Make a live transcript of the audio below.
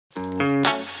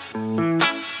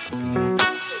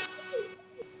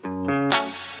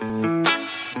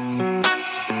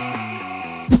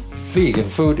Vegan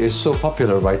food is so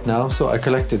popular right now, so I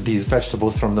collected these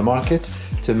vegetables from the market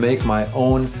to make my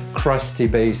own crusty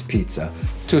base pizza.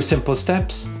 2 simple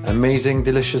steps, amazing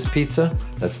delicious pizza.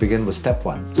 Let's begin with step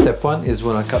 1. Step 1 is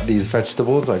when I cut these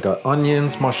vegetables. I got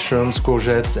onions, mushrooms,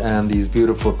 courgettes, and these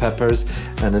beautiful peppers,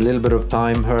 and a little bit of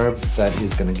thyme herb that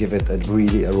is going to give it a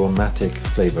really aromatic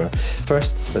flavor.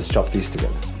 First, let's chop these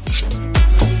together.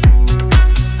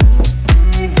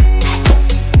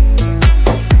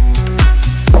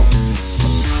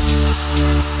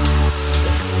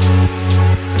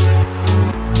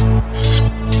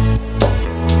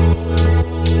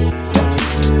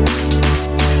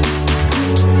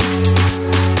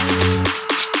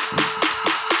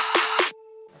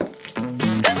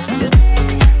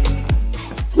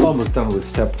 Almost done with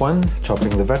step 1, chopping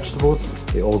the vegetables.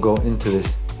 They all go into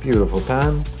this beautiful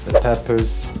pan. The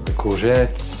peppers, the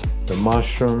courgettes, the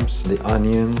mushrooms, the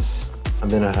onions,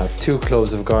 and then I have 2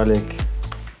 cloves of garlic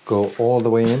go all the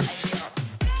way in.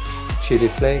 Chili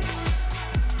flakes,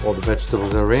 all the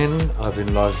vegetables are in. I've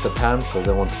enlarged the pan because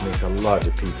I want to make a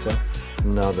larger pizza.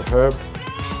 And now the herb.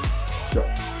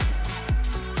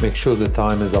 Make sure the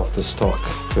thyme is off the stalk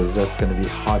because that's going to be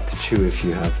hard to chew if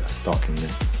you have a stalk in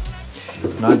there.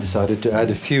 And I decided to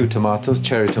add a few tomatoes,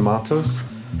 cherry tomatoes.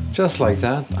 Just like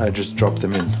that, I just drop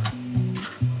them in.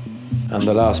 And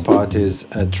the last part is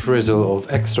a drizzle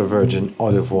of extra virgin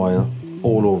olive oil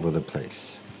all over the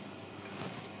place.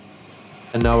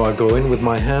 And now I go in with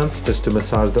my hands just to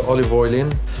massage the olive oil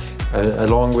in,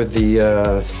 along with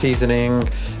the seasoning,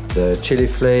 the chili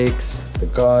flakes, the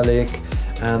garlic,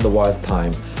 and the wild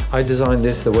thyme. I designed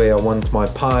this the way I want my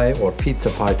pie or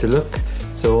pizza pie to look.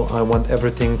 So I want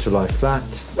everything to lie flat.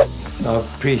 I've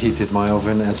preheated my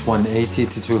oven at 180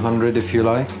 to 200 if you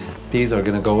like. These are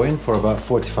gonna go in for about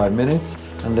 45 minutes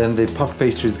and then the puff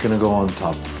pastry is gonna go on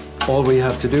top. All we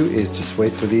have to do is just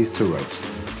wait for these to roast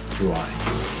dry.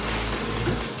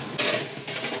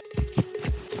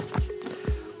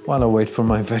 While I wait for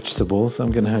my vegetables,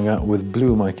 I'm gonna hang out with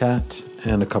Blue, my cat,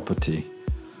 and a cup of tea.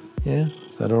 Yeah,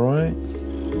 is that all right?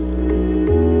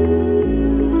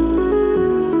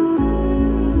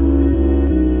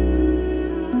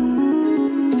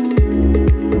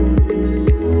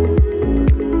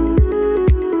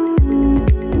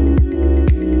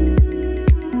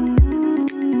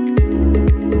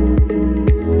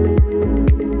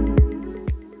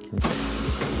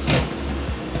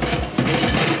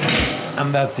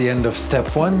 And that's the end of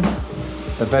step 1.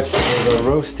 The vegetables are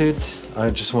roasted. I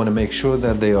just want to make sure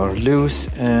that they are loose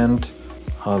and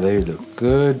they look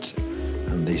good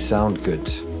and they sound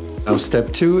good. Now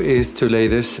step 2 is to lay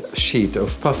this sheet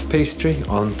of puff pastry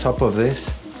on top of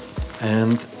this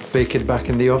and bake it back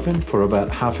in the oven for about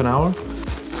half an hour.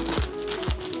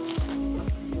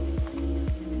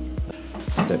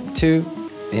 Step 2,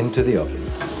 into the oven.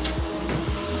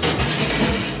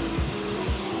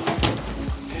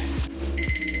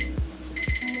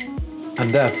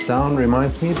 And that sound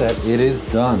reminds me that it is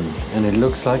done, and it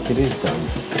looks like it is done.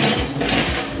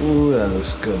 Ooh, that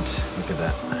looks good. Look at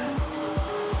that.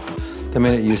 The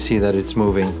minute you see that it's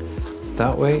moving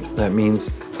that way, that means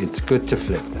it's good to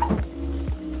flip.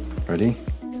 Ready?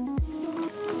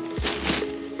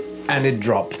 And it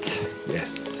dropped.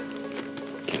 Yes.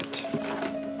 Good.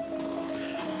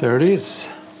 There it is.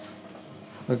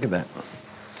 Look at that.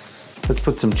 Let's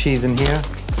put some cheese in here.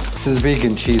 This is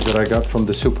vegan cheese that I got from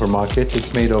the supermarket.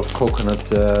 It's made of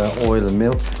coconut oil and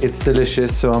milk. It's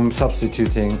delicious, so I'm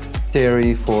substituting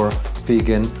dairy for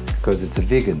vegan because it's a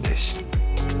vegan dish.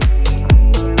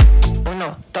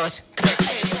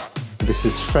 This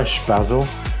is fresh basil.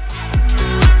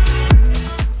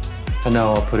 And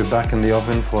now I'll put it back in the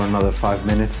oven for another 5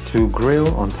 minutes to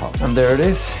grill on top. And there it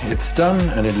is. It's done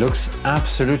and it looks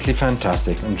absolutely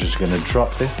fantastic. I'm just gonna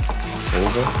drop this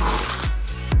over.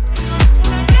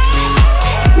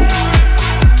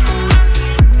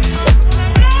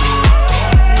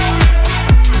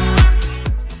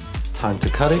 Time to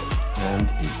cut it and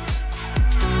eat.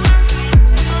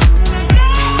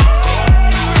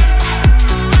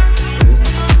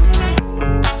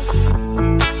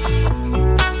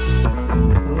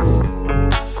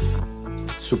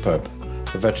 Superb.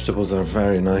 The vegetables are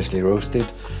very nicely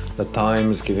roasted. The thyme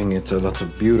is giving it a lot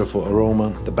of beautiful aroma.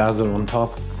 The basil on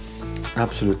top,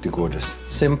 absolutely gorgeous.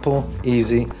 Simple,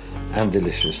 easy, and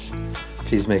delicious.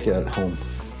 Please make it at home.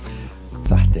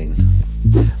 Zahtin.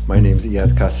 My name is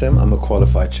Iyad Qasem. I'm a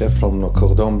qualified chef from Le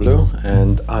Cordon Bleu,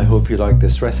 and I hope you like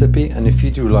this recipe. And if you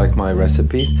do like my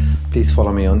recipes, please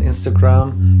follow me on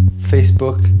Instagram,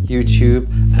 Facebook, YouTube,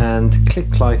 and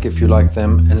click like if you like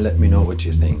them and let me know what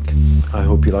you think. I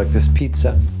hope you like this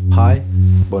pizza. Pie.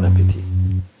 Bon appetit.